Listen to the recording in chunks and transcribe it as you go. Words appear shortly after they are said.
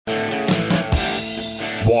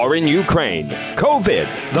war in Ukraine,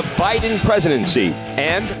 COVID, the Biden presidency,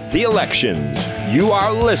 and the elections. You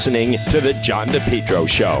are listening to The John DePetro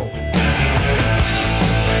Show.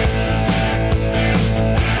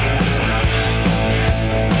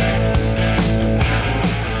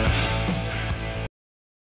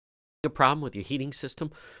 A problem with your heating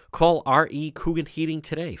system? Call R.E. Coogan Heating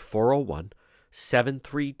today,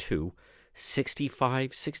 401-732-6562.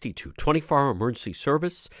 24-hour emergency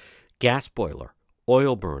service, gas boiler,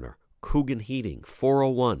 oil burner, Coogan Heating,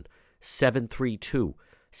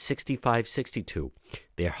 401-732-6562.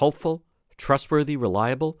 They're helpful, trustworthy,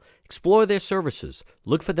 reliable. Explore their services.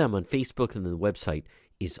 Look for them on Facebook, and the website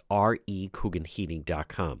is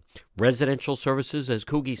recooganheating.com. Residential services, as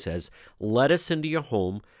Coogie says, let us into your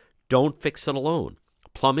home. Don't fix it alone.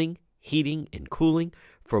 Plumbing, heating, and cooling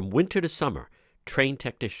from winter to summer. Trained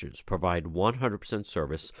technicians provide 100%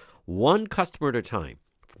 service, one customer at a time.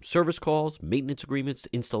 From service calls, maintenance agreements, to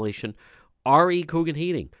installation, R.E. Coogan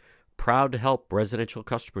Heating, proud to help residential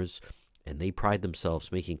customers, and they pride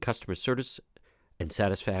themselves making customer service and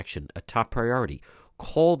satisfaction a top priority.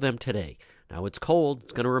 Call them today. Now it's cold.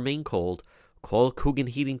 It's going to remain cold. Call Coogan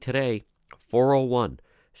Heating today,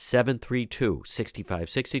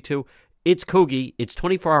 401-732-6562. It's Coogie. It's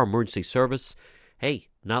 24-hour emergency service. Hey,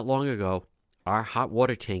 not long ago, our hot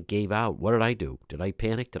water tank gave out. What did I do? Did I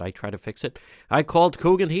panic? Did I try to fix it? I called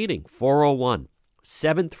Coogan Heating,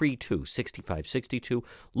 401-732-6562.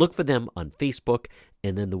 Look for them on Facebook,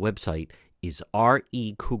 and then the website is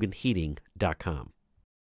recooganheating.com.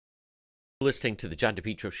 Listening to the John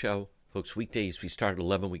DePetro Show. Folks, weekdays we start at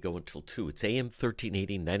 11, we go until 2. It's AM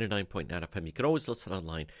 1380, 99.9 FM. You can always listen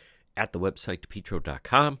online at the website,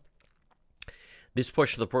 depetro.com. This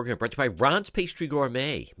portion of the program brought to you by Ron's Pastry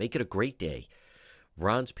Gourmet. Make it a great day.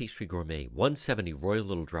 Ron's Pastry Gourmet, 170 Royal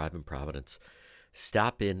Little Drive in Providence.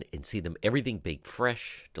 Stop in and see them. Everything baked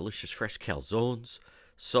fresh, delicious fresh calzones,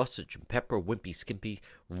 sausage and pepper, wimpy skimpy,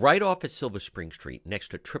 right off at Silver Spring Street, next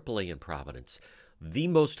to AAA in Providence. The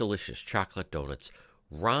most delicious chocolate donuts.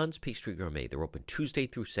 Ron's Pastry Gourmet. They're open Tuesday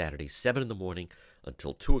through Saturday, 7 in the morning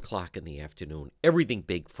until 2 o'clock in the afternoon. Everything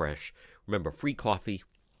baked fresh. Remember, free coffee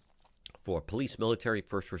for police, military,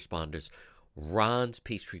 first responders. Ron's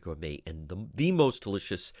Pastry Gourmet, and the most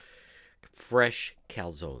delicious fresh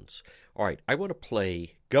calzones. All right, I want to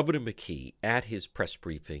play Governor McKee at his press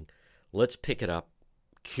briefing. Let's pick it up.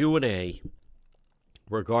 Q&A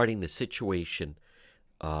regarding the situation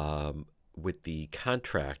with the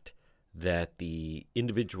contract that the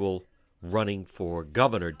individual running for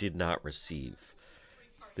governor did not receive.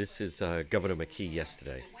 This is Governor McKee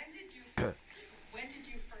yesterday. When did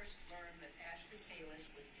you first learn that Ashley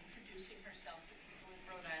Kalus was introducing herself to people in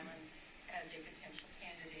Rhode Island as a potential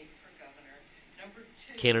candidate for governor? Number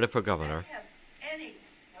two, candidate for governor. Did that have any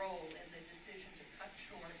role in the decision to cut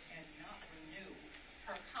short and not renew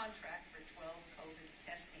her contract for 12 COVID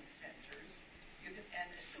testing centers? And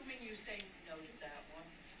assuming you say no to that one,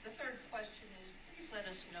 the third question is, please let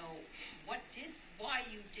us know why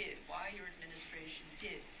your administration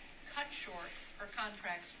did cut short her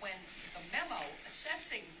contracts when the memo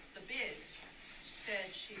assessing the bids said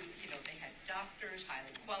they had doctors,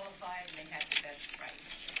 highly qualified, and they had the best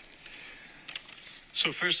price.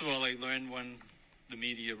 So first of all, I learned when the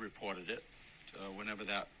media reported it, whenever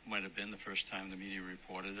that might have been the first time the media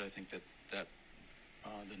reported it. I think that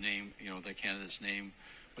the name, the candidate's name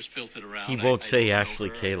was filtered around. He won't say Ashley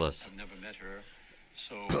Kalus. I've never met her.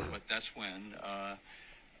 So, but that's when,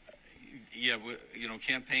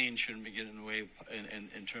 campaign shouldn't be getting in the way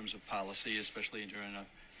in terms of policy, especially during a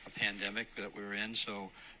pandemic that we're in. So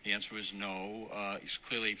the answer is no. It's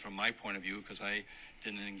clearly from my point of view, because I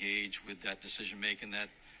didn't engage with that decision making, that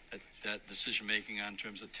decision making on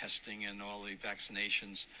terms of testing and all the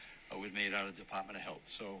vaccinations was made out of the Department of Health.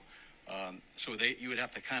 So. You would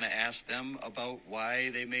have to kind of ask them about why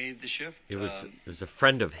they made the shift. It was a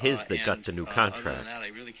friend of his that got the new contract. Other than that, I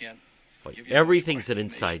really can't. Everything's an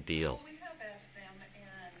inside deal. Well, we have asked them,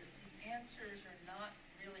 and the answers are not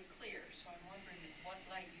really clear. So I'm wondering what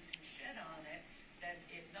light you can shed on it. That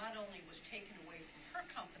it not only was taken away from her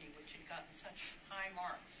company, which had gotten such high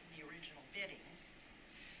marks in the original bidding,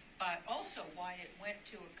 but also why it went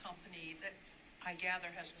to a company that I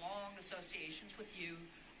gather has long associations with you.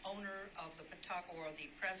 Owner of the Pawtucket, or the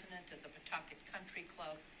president of the Pawtucket Country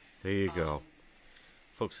Club. There you go.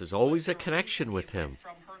 Folks, there's always a connection with him.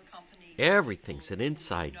 From her company. Everything's an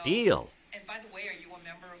inside deal. And by the way, are you a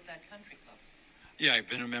member of that country club? Yeah, I've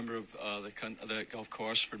been a member of the golf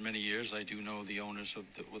course for many years. I do know the owners of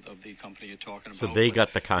the company you're talking about. So they but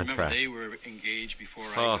got the contract. Remember, they were engaged before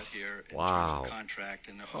I got here in terms of contract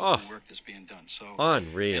and the work that's being done. So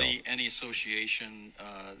unreal. Any association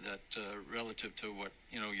that relative to what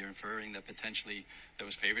you're inferring that potentially there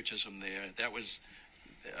was favoritism there, that was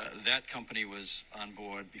that company was on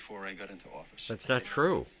board before I got into office. That's not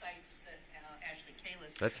true.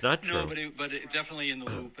 That's not true. No, but it definitely in the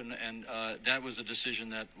loop, and that was a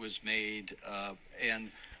decision that was made,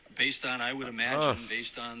 and based on, I would imagine,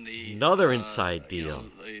 based on the another inside deal,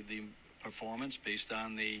 the performance, based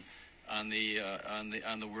on the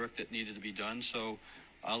work that needed to be done. So,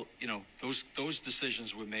 those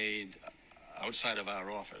decisions were made outside of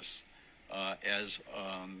our office, as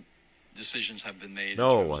decisions have been made.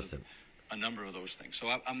 No, it wasn't. A number of those things. So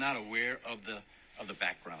I'm not aware of the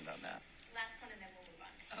background on that. Last one, and then we'll move on.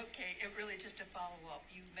 Okay, really just to follow up,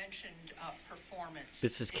 you mentioned performance.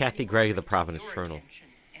 This is Kathy Gregg of the Providence Journal.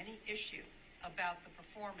 Any issue about the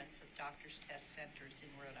performance of doctors' test centers in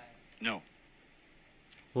Rhode Island? No.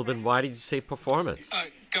 Well, then why did you say performance?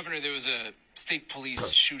 Governor, there was a state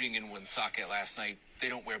police shooting in Woonsocket last night. They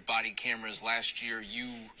don't wear body cameras. Last year,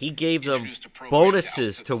 he gave them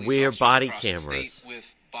bonuses to wear body cameras.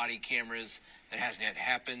 With body cameras, that hasn't yet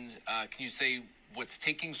happened. Can you say what's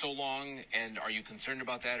taking so long, and are you concerned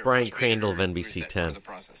about that? Or Brian Crandall of NBC 10. The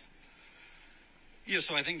process? Yeah,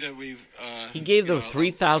 so I think that we've... he gave them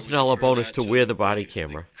 $3,000 bonus to wear the body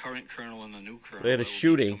camera. The current colonel and the new colonel. They had a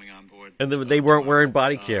shooting, and then they weren't wearing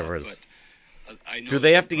body cameras. Do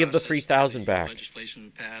they have to give the $3,000 back?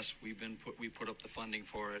 Legislation passed. We put up the funding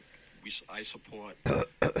for it. I support the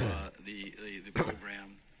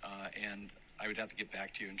program, and I would have to get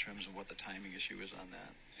back to you in terms of what the timing issue is on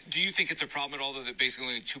that. Do you think it's a problem at all that basically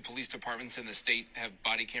only 2 police departments in the state have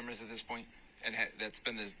body cameras at this point? And that's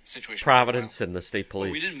been the situation. Providence and the state police.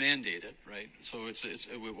 Well, we didn't mandate it, right? So what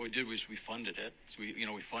we did was we funded it. So we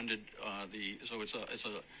funded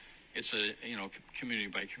it's a community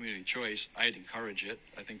by community choice. I'd encourage it.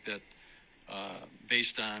 I think that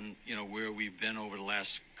based on where we've been over the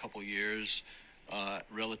last couple of years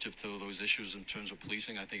relative to those issues in terms of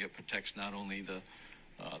policing, I think it protects not only the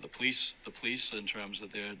police in terms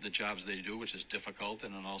of the jobs they do, which is difficult,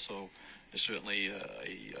 and then also is certainly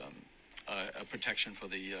a protection for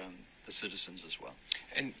the citizens as well.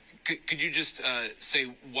 And could you just say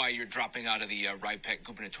why you're dropping out of the RIPEC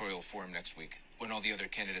gubernatorial forum next week when all the other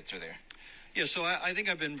candidates are there? Yeah, so I think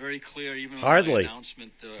I've been very clear. Even on Hardly. my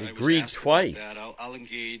announcement, Agreed I was asked twice. about that. I'll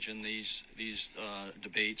engage in these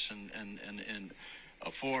debates and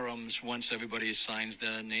forums once everybody signs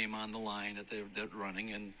their name on the line that they're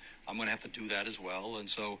running, and I'm going to have to do that as well. And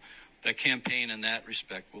so the campaign in that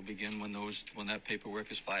respect will begin when that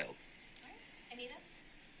paperwork is filed. Anita?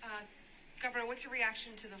 Governor, what's your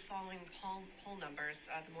reaction to the following poll numbers,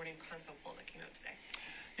 the morning consult poll that came out today?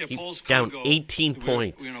 Yeah, He polls down come and go. 18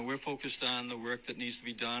 points. We're focused on the work that needs to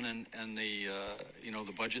be done and the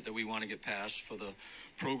the budget that we want to get passed for the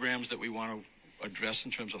programs that we want to address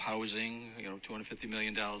in terms of housing. $250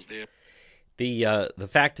 million there. The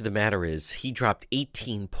fact of the matter is, he dropped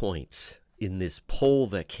 18 points in this poll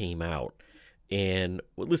that came out, and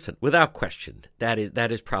listen, without question, that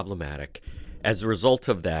is problematic. As a result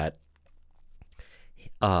of that,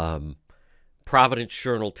 Providence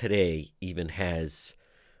Journal today even has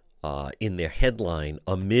in their headline,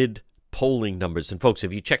 amid polling numbers. And folks,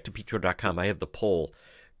 if you check DePetro.com, I have the poll.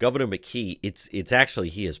 Governor McKee, it's actually,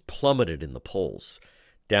 he has plummeted in the polls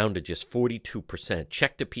down to just 42%.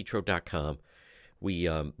 Check DePetro.com. We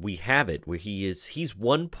have it where he's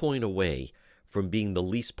 1 point away from being the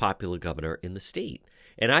least popular governor in the state.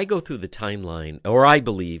 And I go through the timeline, or I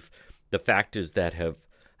believe the factors that have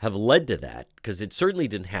led to that, because it certainly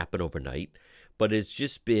didn't happen overnight, but it's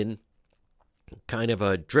just been kind of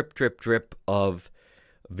a drip, drip, drip of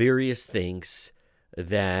various things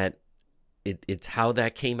that it's how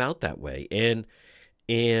that came out that way. And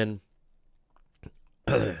there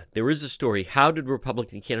is a story. How did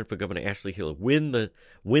Republican candidate for Governor Ashley Hill win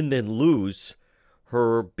then lose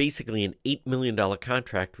her basically an $8 million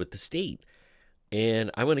contract with the state? And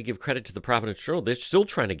I want to give credit to the Providence Journal. They're still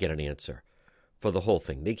trying to get an answer for the whole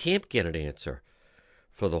thing. They can't get an answer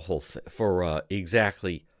for the whole thing, for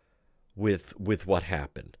exactly with what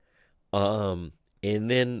happened. And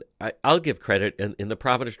then I'll give credit in the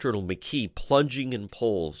Providence Journal, McKee plunging in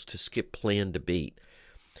polls to skip planned debate.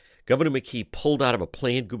 Governor McKee pulled out of a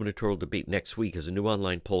planned gubernatorial debate next week as a new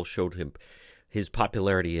online poll showed him his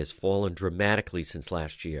popularity has fallen dramatically since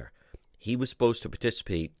last year. He was supposed to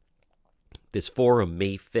participate this forum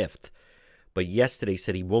May 5th, but yesterday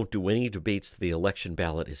said he won't do any debates. The election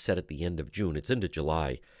ballot is set at the end of June. It's into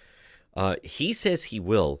July. He says he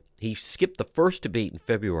will. He skipped the first debate in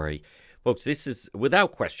February. Folks, this is,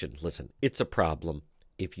 without question, listen, it's a problem.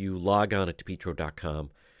 If you log on at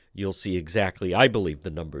DePietro.com, you'll see exactly, I believe,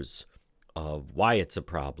 the numbers of why it's a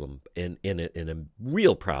problem and a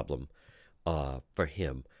real problem for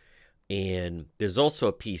him. And there's also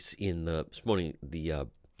a piece in this morning, the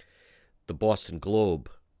Boston Globe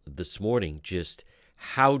this morning, just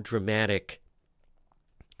how dramatic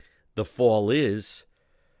the fall is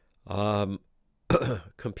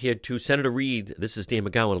compared to Senator Reid. This is Dan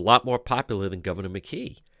McGowan, a lot more popular than Governor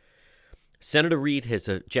McKee. Senator Reid has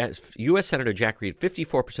U.S. Senator Jack Reid,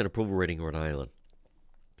 54% approval rating in Rhode Island,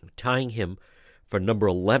 tying him for number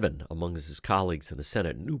 11 among his colleagues in the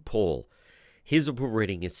Senate. New poll. His approval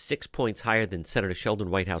rating is 6 points higher than Senator Sheldon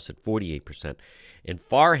Whitehouse at 48%, and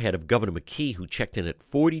far ahead of Governor McKee, who checked in at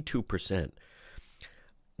 42%.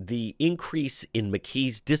 The increase in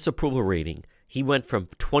McKee's disapproval rating, he went from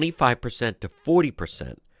 25% to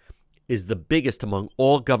 40%, is the biggest among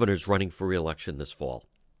all governors running for re-election this fall.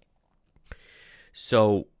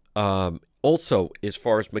 So, also, as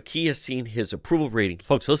far as McKee has seen his approval rating,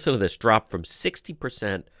 folks, listen to this, drop from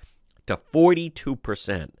 60% to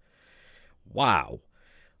 42%. Wow.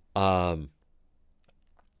 I'm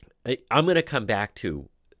going to come back to,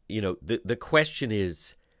 the question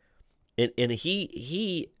is, and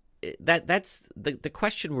that's the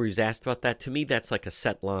question where he's asked about that. To me, that's like a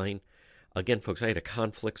set line. Again, folks, I had a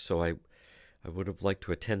conflict, so I would have liked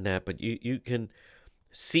to attend that, but you can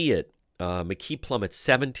see it. McKee plummets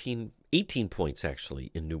 18 points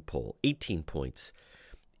actually in new poll, 18 points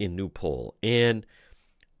in new poll. And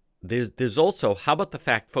there's also, how about the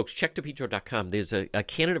fact, folks, check DePietro.com. There's a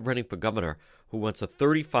candidate running for governor who wants a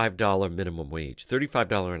 $35 minimum wage,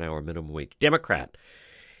 $35 an hour minimum wage, Democrat.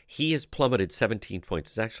 He has plummeted 17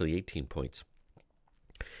 points. It's actually 18 points.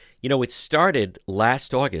 It started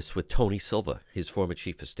last August with Tony Silva, his former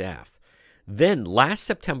chief of staff. Then last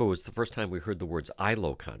September was the first time we heard the words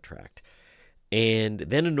ILO contract. And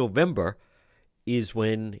then in November is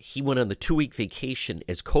when he went on the 2-week vacation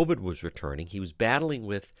as COVID was returning. He was battling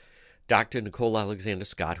with Dr. Nicole Alexander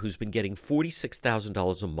Scott, who's been getting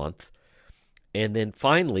 $46,000 a month. And then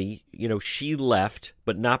finally, she left,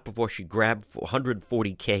 but not before she grabbed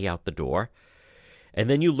 $140K out the door. And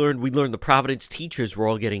then we learned the Providence teachers were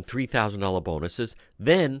all getting $3,000 bonuses.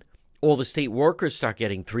 Then all the state workers start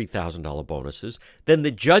getting $3,000 bonuses. Then the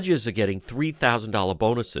judges are getting $3,000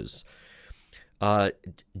 bonuses.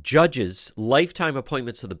 Judges, lifetime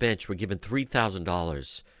appointments to the bench were given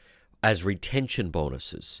 $3,000 as retention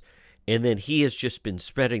bonuses. And then he has just been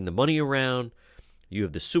spreading the money around. You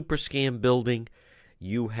have the super scam building.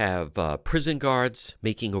 You have prison guards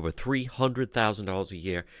making over $300,000 a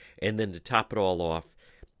year. And then to top it all off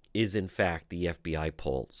is, in fact, the FBI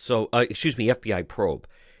poll. So, FBI probe.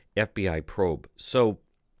 FBI probe. So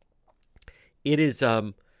it is,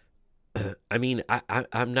 I'm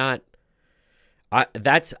not,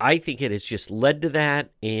 I think it has just led to that,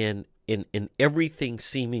 and in everything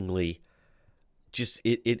seemingly just,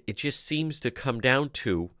 it just seems to come down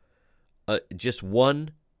to just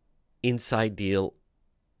one inside deal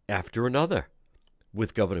after another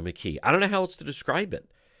with Governor McKee. I don't know how else to describe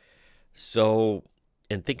it. So,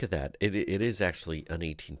 and think of that. It is actually an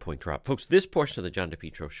 18-point drop. Folks, this portion of the John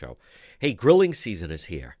DePietro Show. Hey, grilling season is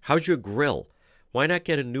here. How's your grill? Why not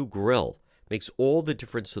get a new grill? Makes all the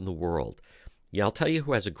difference in the world. Yeah, I'll tell you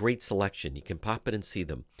who has a great selection. You can pop in and see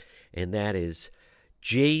them. And that is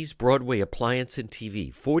Jay's Broadway Appliance and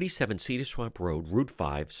TV, 47 Cedar Swamp Road, Route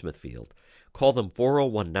 5, Smithfield. Call them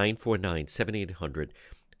 401-949-7800.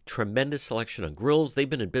 Tremendous selection on grills. They've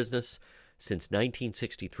been in business since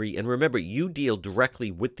 1963. And remember, you deal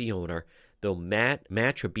directly with the owner. They'll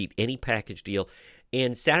match or beat any package deal.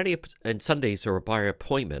 And Saturday and Sundays are by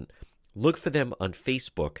appointment. Look for them on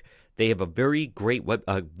Facebook. They have a very good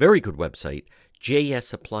website,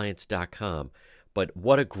 jsappliance.com. But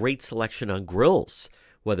what a great selection on grills,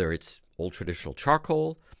 whether it's old traditional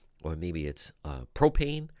charcoal, or maybe it's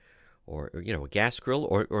propane, or a gas grill,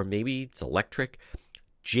 or maybe it's electric.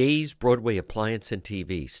 Jay's Broadway Appliance and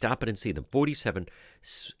TV. Stop it and see them. 47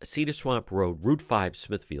 Cedar Swamp Road, Route 5,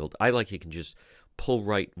 Smithfield. You can just pull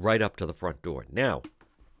right up to the front door. Now,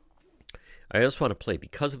 I just want to play,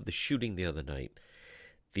 because of the shooting the other night,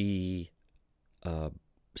 the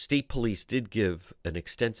state police did give an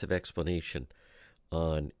extensive explanation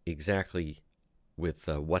on exactly with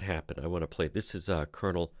what happened. I want to play. This is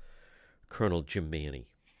Colonel Jim Manny.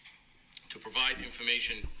 To provide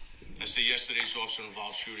information as to yesterday's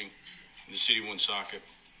officer-involved shooting in the city of Woonsocket.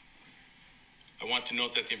 I want to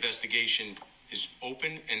note that the investigation is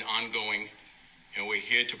open and ongoing, and we're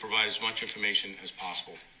here to provide as much information as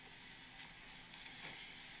possible.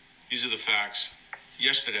 These are the facts.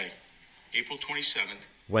 Yesterday, April 27th,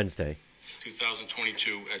 Wednesday,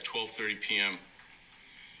 2022, at 12:30 p.m.,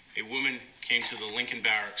 a woman came to the Lincoln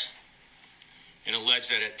Barracks and alleged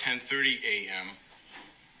that at 10:30 a.m.,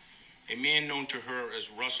 a man known to her as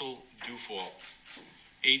Russell Dufault,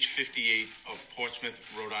 age 58, of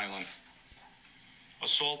Portsmouth, Rhode Island,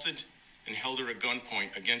 assaulted and held her at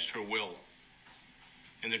gunpoint against her will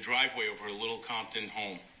in the driveway of her Little Compton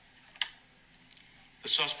home. The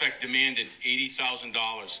suspect demanded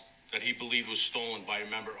 $80,000 that he believed was stolen by a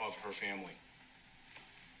member of her family.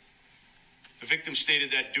 The victim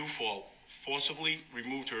stated that Dufault forcibly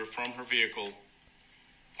removed her from her vehicle,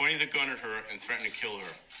 pointing the gun at her and threatened to kill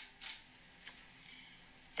her.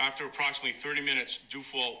 After approximately 30 minutes,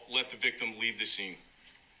 Dufault let the victim leave the scene.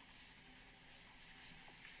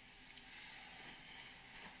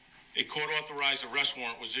 A court-authorized arrest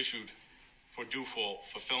warrant was issued for Dufault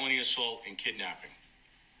for felony assault and kidnapping.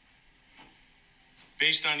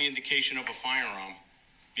 Based on the indication of a firearm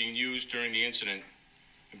being used during the incident,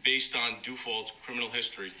 and based on Dufault's criminal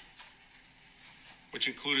history, which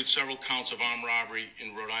included several counts of armed robbery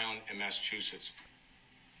in Rhode Island and Massachusetts,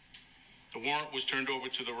 the warrant was turned over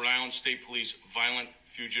to the Rhode Island State Police Violent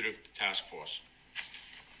Fugitive Task Force.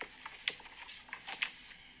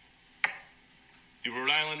 The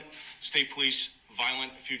Rhode Island State Police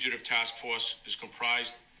Violent Fugitive Task Force is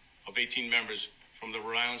comprised of 18 members from the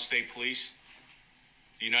Rhode Island State Police,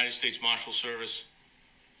 the United States Marshal Service,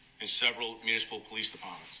 and several municipal police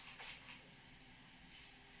departments.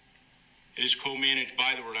 It is co-managed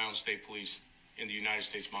by the Rhode Island State Police and the United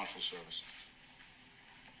States Marshal Service.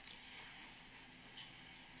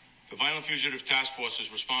 The Violent Fugitive Task Force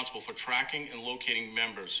is responsible for tracking and locating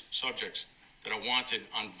members, subjects that are wanted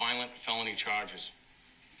on violent felony charges.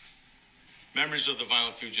 Members of the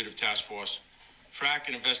Violent Fugitive Task Force track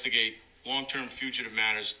and investigate long-term fugitive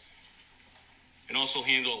matters and also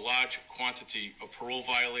handle a large quantity of parole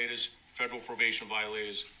violators, federal probation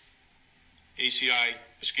violators, ACI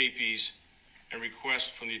escapees, and requests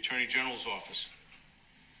from the Attorney General's office,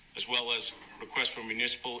 as well as requests from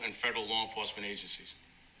municipal and federal law enforcement agencies.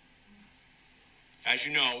 As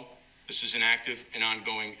you know, this is an active and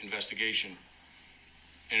ongoing investigation,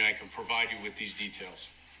 and I can provide you with these details.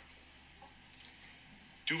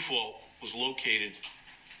 Dufault was located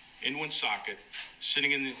in Woonsocket,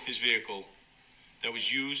 sitting in his vehicle that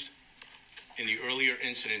was used in the earlier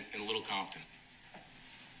incident in Little Compton.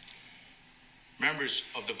 Members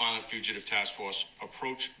of the Violent Fugitive Task Force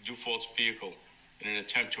approached Dufault's vehicle in an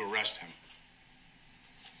attempt to arrest him.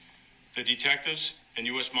 The detectives and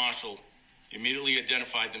U.S. Marshal immediately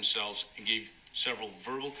identified themselves and gave several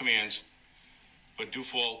verbal commands for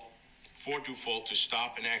Dufault to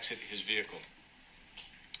stop and exit his vehicle.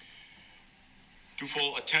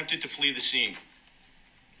 Dufault attempted to flee the scene,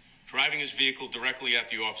 driving his vehicle directly at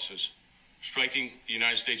the officers, striking the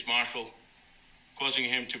United States Marshal, causing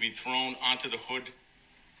him to be thrown onto the hood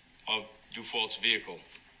of Dufault's vehicle.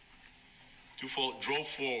 Dufault drove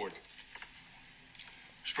forward,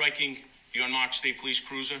 striking the unmarked state police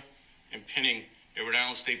cruiser and pinning a Rhode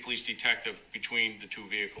Island State Police detective between the two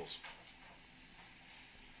vehicles.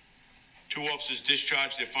 Two officers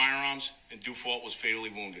discharged their firearms, and Dufault was fatally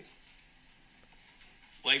wounded.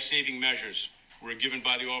 Life-saving measures were given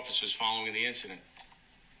by the officers following the incident.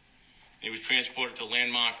 He was transported to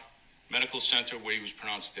Landmark Medical Center, where he was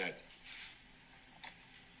pronounced dead.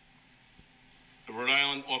 The Rhode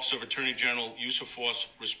Island Office of Attorney General Use of Force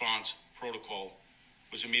Response Protocol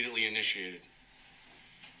was immediately initiated.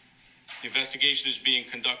 The investigation is being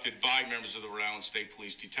conducted by members of the Rhode Island State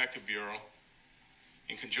Police Detective Bureau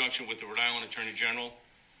in conjunction with the Rhode Island Attorney General,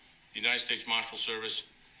 the United States Marshal Service,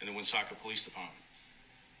 and the Woonsocket Police Department.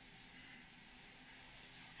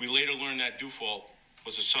 We later learned that Dufault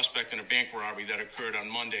was a suspect in a bank robbery that occurred on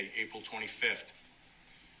Monday, April 25th,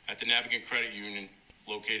 at the Navigant Credit Union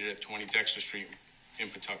located at 20 Dexter Street in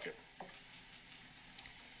Pawtucket.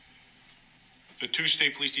 The two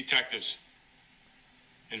state police detectives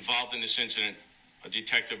involved in this incident are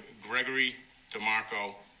Detective Gregory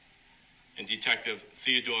DeMarco and Detective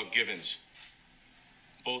Theodore Gibbons.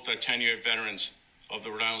 Both are 10-year veterans of the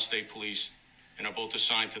Rhode Island State Police and are both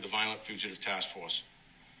assigned to the Violent Fugitive Task Force.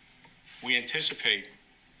 We anticipate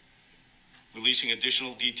releasing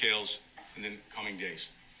additional details in the coming days.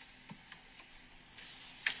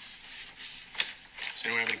 Does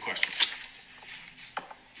anyone have any questions?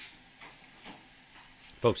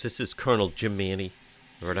 Folks, this is Colonel Jim Manny,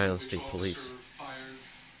 Rhode Island State Police.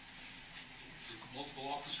 Multiple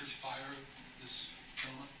officers fired this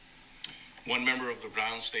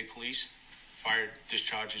Island State Police fired,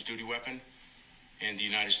 discharged his duty weapon, and the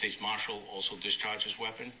United States Marshal also discharged his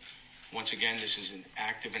weapon. Once again, this is an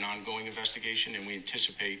active and ongoing investigation, and we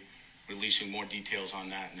anticipate releasing more details on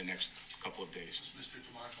that in the next couple of days. Was Mr.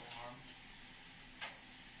 DeMarco armed?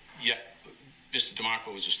 Yeah, Mr.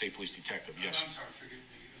 DeMarco is a state police detective, yes. I'm sorry, forgive me.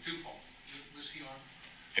 A default. Was he armed?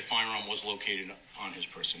 A firearm was located on his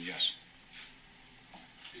person, yes.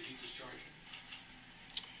 Did he discharge it?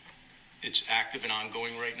 It's active and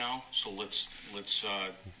ongoing right now, so let's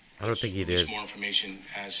I don't think he release did. more information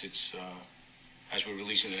as it's as we're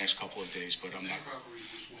releasing the next couple of days. But I'm not. Bank robbery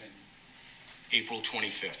was when? April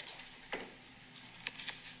 25th. I'm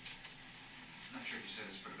not sure if you said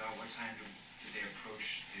this, but about what time did they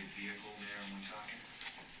approach the vehicle there in Woonsocket?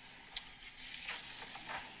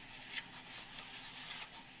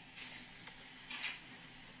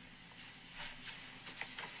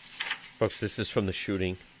 Folks, this is from the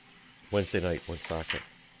shooting Wednesday night, Woonsocket.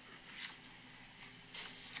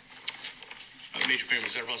 Major Payment,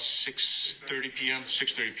 was that about 6:30 p.m.?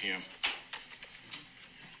 6:30 p.m.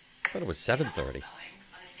 I thought it was 7:30.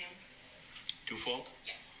 Default?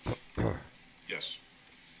 Yes.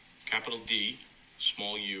 Capital D,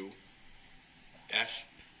 small u,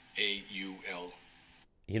 F-A-U-L.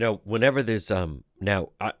 You know, whenever there's now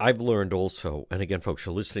I've learned also, and again, folks,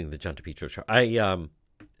 you're listening to the John DePietro Show.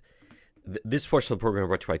 This portion of the program is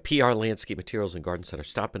brought to you by PR Landscape Materials and Garden Center.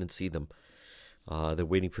 Stop in and see them. They're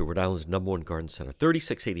waiting for Rhode Island's #1 garden center,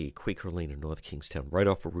 3688 Quaker Lane in North Kingstown, right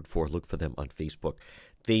off of Route 4. Look for them on Facebook.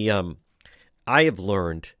 I have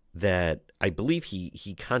learned that I believe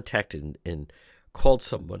he contacted and called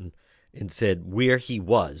someone and said where he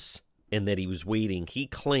was and that he was waiting. He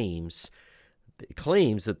claims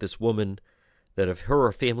that this woman, that of her or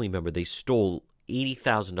a family member, they stole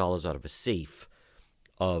 $80,000 out of a safe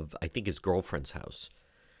of, I think, his girlfriend's house.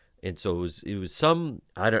 And so it was some,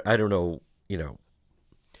 I don't know, you know,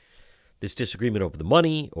 this disagreement over the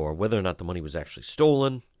money or whether or not the money was actually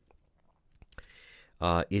stolen.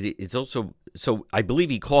 It's also, so I believe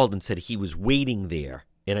he called and said he was waiting there.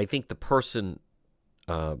 And I think the person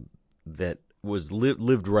that was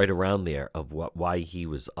lived right around there of why he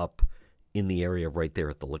was up in the area right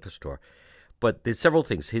there at the liquor store. But there's several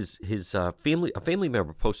things. His family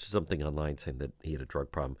member posted something online saying that he had a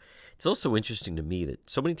drug problem. It's also interesting to me that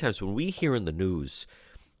so many times when we hear in the news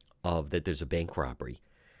of that there's a bank robbery,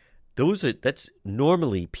 that's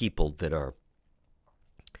normally people that are,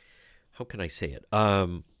 how can I say it,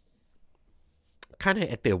 kind of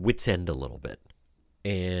at their wits' end a little bit,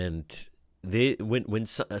 and when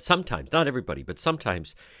sometimes, not everybody, but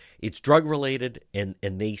sometimes it's drug related, and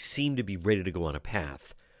they seem to be ready to go on a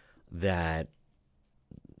path that,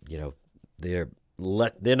 you know, they're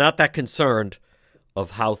not that concerned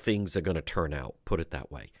of how things are going to turn out. Put it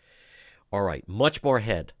that way. All right, much more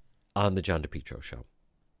ahead on the John DePietro Show.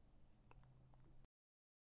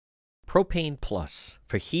 Propane Plus.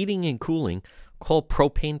 For heating and cooling, call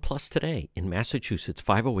Propane Plus today in Massachusetts,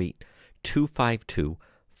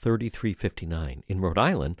 508-252-3359. In Rhode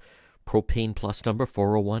Island, Propane Plus number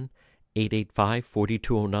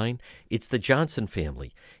 401-885-4209. It's the Johnson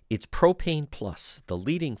family. It's Propane Plus, the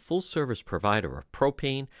leading full-service provider of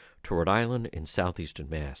propane to Rhode Island and southeastern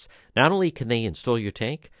Mass. Not only can they install your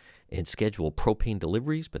tank and schedule propane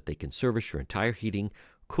deliveries, but they can service your entire heating,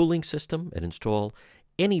 cooling system and install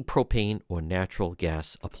any propane or natural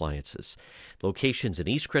gas appliances. Locations in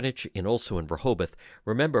East Greenwich and also in Rehoboth.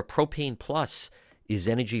 Remember, Propane Plus is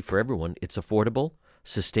energy for everyone. It's affordable,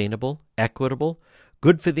 sustainable, equitable,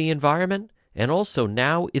 good for the environment, and also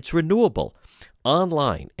now it's renewable.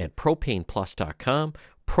 Online at propaneplus.com.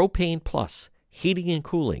 Propane Plus, heating and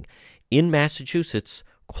cooling. In Massachusetts,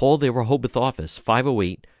 call their Rehoboth office,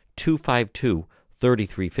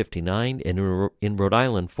 508-252-3359. And in Rhode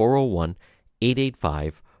Island,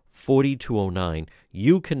 401-885-4209.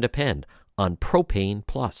 You can depend on Propane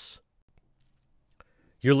Plus.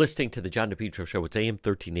 You're listening to the John DePietro Show. It's AM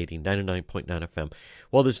 1380, 99.9 FM.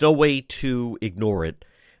 Well, there's no way to ignore it.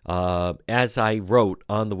 As I wrote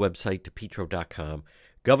on the website, depetro.com,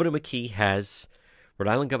 Governor McKee has, Rhode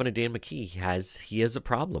Island Governor Dan McKee has a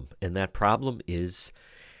problem. And that problem is,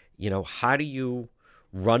 you know, how do you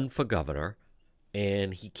run for governor?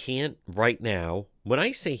 And he can't right now. When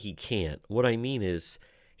I say he can't, what I mean is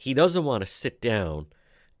he doesn't want to sit down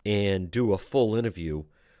and do a full interview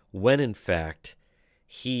when, in fact,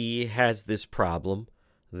 he has this problem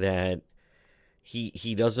that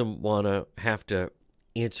he doesn't want to have to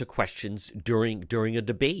answer questions during a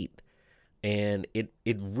debate. And it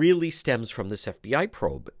really stems from this FBI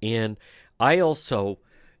probe. And it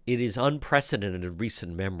is unprecedented in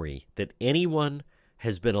recent memory that anyone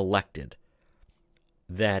has been elected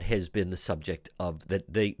that has been the subject of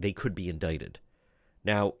that they could be indicted.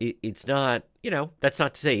 Now, it's not, that's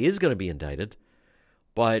not to say he is going to be indicted,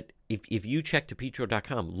 but if you check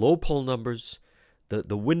DePietro.com, low poll numbers,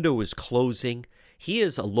 the window is closing. He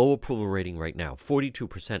has a low approval rating right now,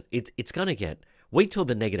 42%. It's going to get, wait till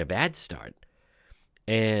the negative ads start.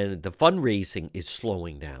 And the fundraising is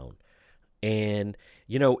slowing down. And,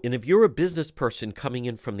 and if you're a business person coming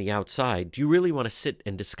in from the outside, do you really want to sit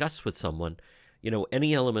and discuss with someone,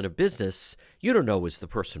 any element of business? You don't know, is the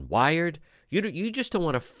person wired? You just don't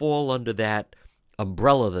want to fall under that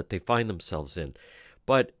umbrella that they find themselves in.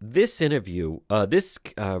 But this interview, this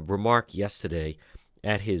remark yesterday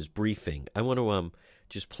at his briefing, I want to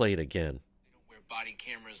just play it again. Body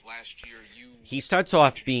cameras last year, he starts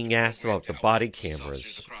off being asked about the body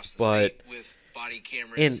cameras, but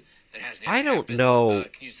and I don't know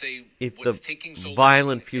if the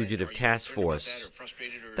Violent Fugitive Task Force,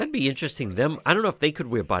 that'd be interesting. I don't know if they could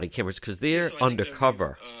wear body cameras because they're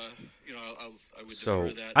undercover.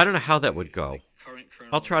 So I don't know how that would go.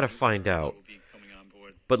 I'll try to find out.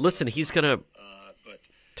 But listen, he's going to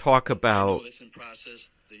talk about,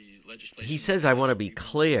 he says, I want to be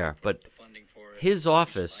clear, but his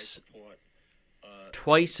office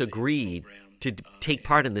twice agreed to take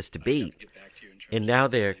part in this debate, and now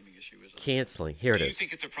they're canceling. Here it is. Do you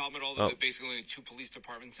think it's a problem at all that basically only 2 police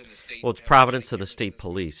departments in the state? Well, it's Providence and the state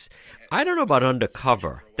police. I don't know about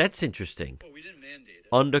undercover. That's interesting.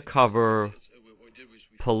 Undercover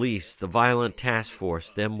police, the violent task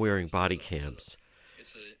force, them wearing body cams.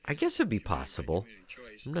 I guess it'd be possible.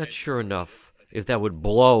 I'm not sure enough if that would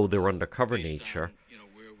blow their undercover nature.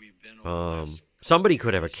 Somebody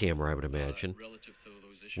could have a camera, I would imagine,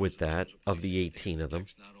 with that, of the 18 of them.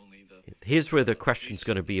 Here's where the question's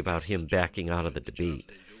going to be about him backing out of the debate.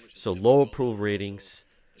 So low approval ratings,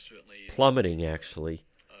 plummeting, actually.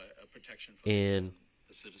 And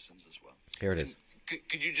here it is.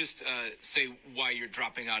 Could you just say why you're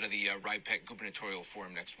dropping out of the RIPEC gubernatorial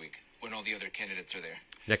forum next week when all the other candidates are there?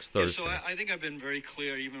 Next Thursday. Yeah, so I think I've been very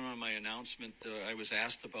clear, even on my announcement. I was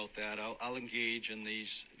asked about that. I'll engage in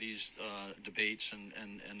these debates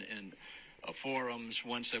and forums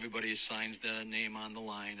once everybody signs their name on the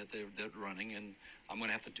line that they're running, and I'm going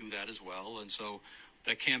to have to do that as well. And so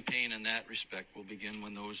the campaign in that respect will begin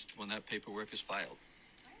when that paperwork is filed.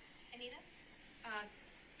 Anita?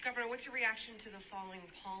 Governor, what's your reaction to the following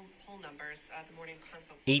poll numbers? The morning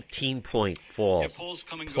consult. 18-point fall. Yeah, polls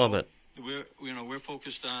come and plummet. Go. We're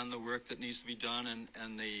focused on the work that needs to be done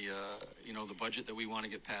and the budget that we want to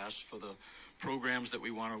get passed for the programs that we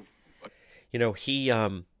want to. He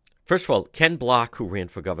first of all, Ken Block, who ran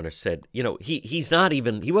for governor, said, he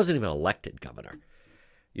wasn't even elected governor.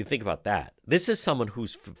 You think about that. This is someone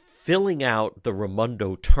who's filling out the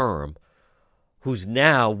Raimondo term, who's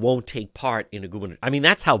now won't take part in a gubernatorial. I mean,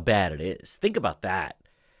 that's how bad it is. Think about that.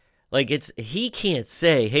 Like, he can't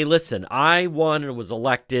say, hey, listen, I won and was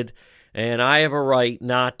elected, and I have a right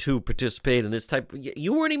not to participate in this type.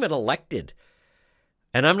 You weren't even elected.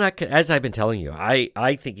 And I'm not, as I've been telling you,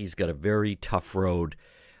 I think he's got a very tough road.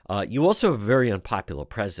 You also have a very unpopular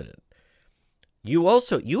president. You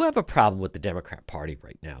have a problem with the Democrat Party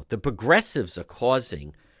right now. The progressives are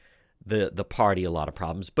causing the party a lot of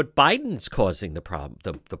problems, but Biden's causing the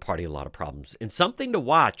party a lot of problems. And something to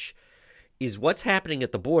watch is what's happening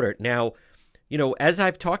at the border. Now, as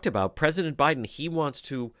I've talked about, President Biden, he wants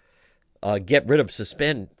to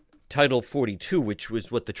suspend Title 42, which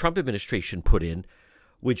was what the Trump administration put in,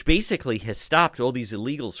 which basically has stopped all these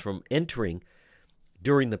illegals from entering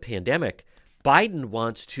during the pandemic. Biden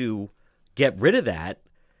wants to get rid of that.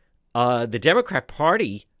 The Democrat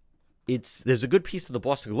Party, there's a good piece of the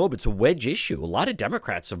Boston Globe. It's a wedge issue. A lot of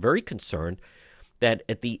Democrats are very concerned that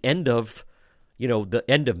at the end of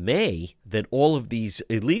May, that all of these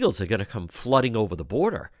illegals are going to come flooding over the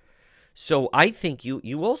border. So I think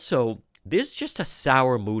you also, there's just a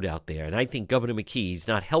sour mood out there. And I think Governor McKee, he's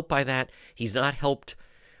not helped by that. He's not helped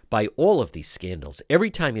by all of these scandals.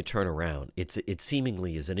 Every time you turn around, it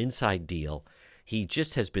seemingly is an inside deal. He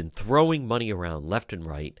just has been throwing money around left and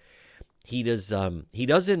right. He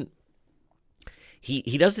doesn't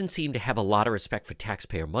seem to have a lot of respect for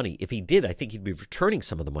taxpayer money. If he did, I think he'd be returning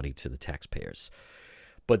some of the money to the taxpayers.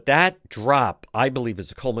 But that drop, I believe,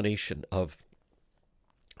 is a culmination of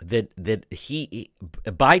that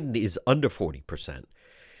Biden is under 40%.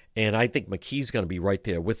 And I think McKee's going to be right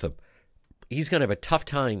there with him. He's going to have a tough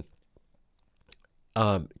time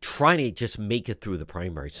trying to just make it through the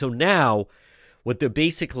primary. So now what they're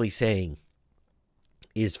basically saying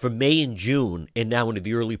is for May and June and now into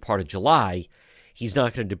the early part of July, he's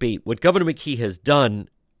not going to debate. What Governor McKee has done,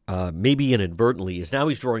 maybe inadvertently, is now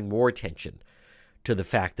he's drawing more attention to the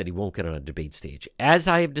fact that he won't get on a debate stage. As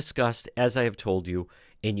I have discussed, as I have told you,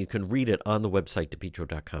 and you can read it on the website,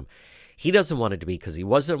 DePietro.com, he doesn't want to debate because he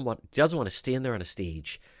doesn't want to stand there on a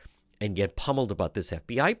stage and get pummeled about this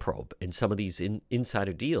FBI probe and some of these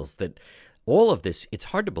insider deals. That all of this, it's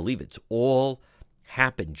hard to believe it's all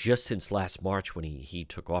happened just since last March when he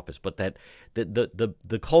took office, but that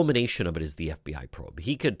the culmination of it is the FBI probe.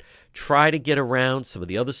 He could try to get around some of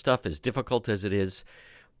the other stuff, as difficult as it is,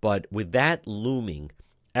 but with that looming,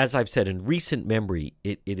 as I've said, in recent memory,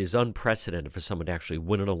 it is unprecedented for someone to actually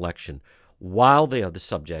win an election while they are the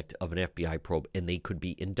subject of an FBI probe and they could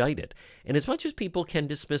be indicted. And as much as people can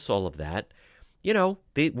dismiss all of that,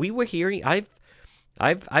 we were hearing, I've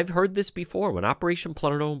heard this before. When Operation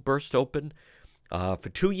Pluterdome burst open for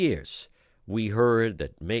 2 years, we heard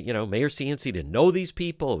that Mayor Cianci didn't know these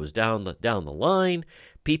people. It was down the line.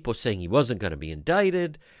 People saying he wasn't going to be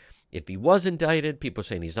indicted. If he was indicted, people were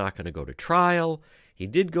saying he's not going to go to trial. He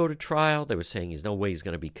did go to trial. They were saying there's no way he's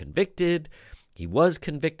going to be convicted. He was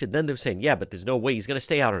convicted. Then they were saying, yeah, but there's no way he's going to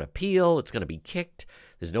stay out on appeal. It's going to be kicked.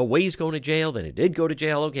 There's no way he's going to jail. Then he did go to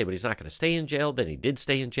jail. Okay, but he's not going to stay in jail. Then he did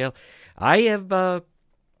stay in jail. I've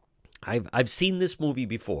seen this movie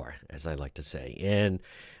before, as I like to say, and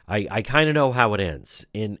I kind of know how it ends.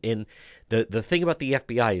 And the thing about the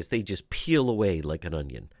FBI is they just peel away like an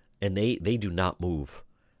onion, and they do not move.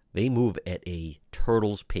 They move at a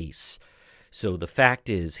turtle's pace. So the fact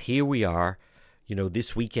is, here we are.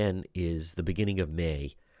 This weekend is the beginning of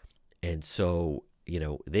May, and so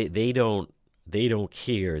they don't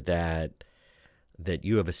care that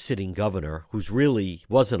you have a sitting governor who's really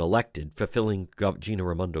wasn't elected, fulfilling Gina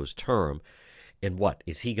Raimondo's term. And what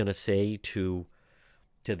is he going to say to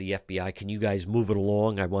the FBI? Can you guys move it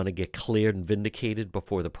along? I want to get cleared and vindicated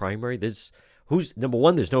before the primary. Number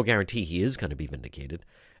one, there's no guarantee he is going to be vindicated.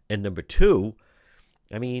 And number two,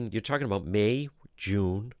 I mean, you're talking about May,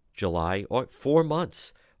 June, July, 4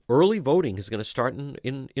 months. Early voting is going to start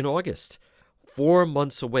in August. 4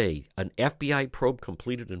 months away. An FBI probe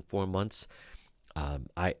completed in 4 months?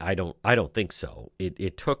 I don't think so.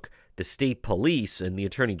 It took the state police and the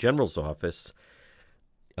Attorney General's office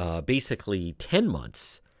basically 10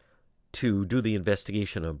 months to do the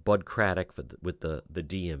investigation of Bud Craddock with the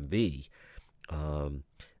DMV.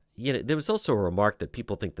 There was also a remark that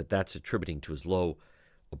people think that that's attributing to his low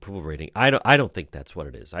approval rating. I don't think that's what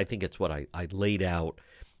it is. I think it's what I laid out.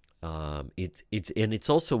 It's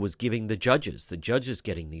also was giving the judges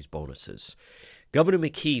getting these bonuses. Governor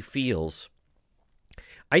McKee feels,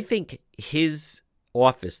 I think his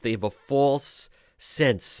office, they have a false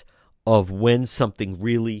sense of when something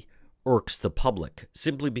really irks the public,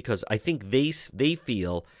 simply because I think they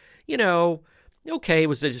feel, okay, it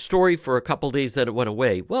was a story for a couple days that it went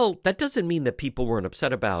away. Well, that doesn't mean that people weren't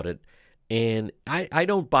upset about it, and I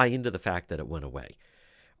don't buy into the fact that it went away.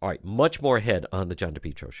 All right, much more ahead on the John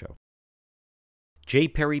DePietro Show. J.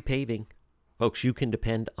 Perry Paving. Folks, you can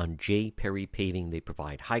depend on J. Perry Paving. They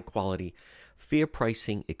provide high quality, fair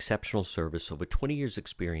pricing, exceptional service, over 20 years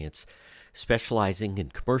experience, specializing in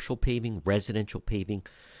commercial paving, residential paving,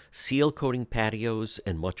 seal coating patios,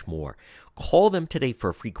 and much more. Call them today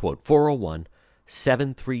for a free quote,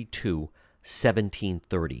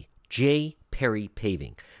 401-732-1730. J. Perry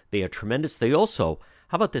Paving. They are tremendous. They also,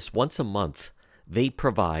 how about this, once a month, they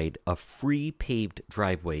provide a free paved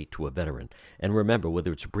driveway to a veteran. And remember,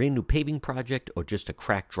 whether it's a brand new paving project or just a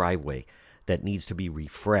cracked driveway that needs to be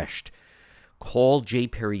refreshed, call J.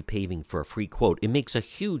 Perry Paving for a free quote. It makes a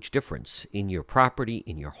huge difference in your property,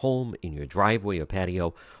 in your home, in your driveway or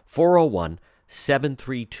patio.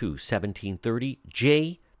 401-732-1730.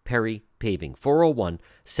 J. Perry Paving.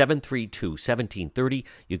 401-732-1730.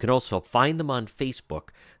 You can also find them on Facebook.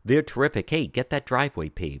 They're terrific. Hey, get that driveway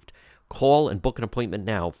paved. Call and book an appointment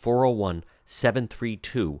now,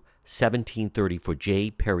 401-732-1730 for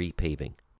J. Perry Paving.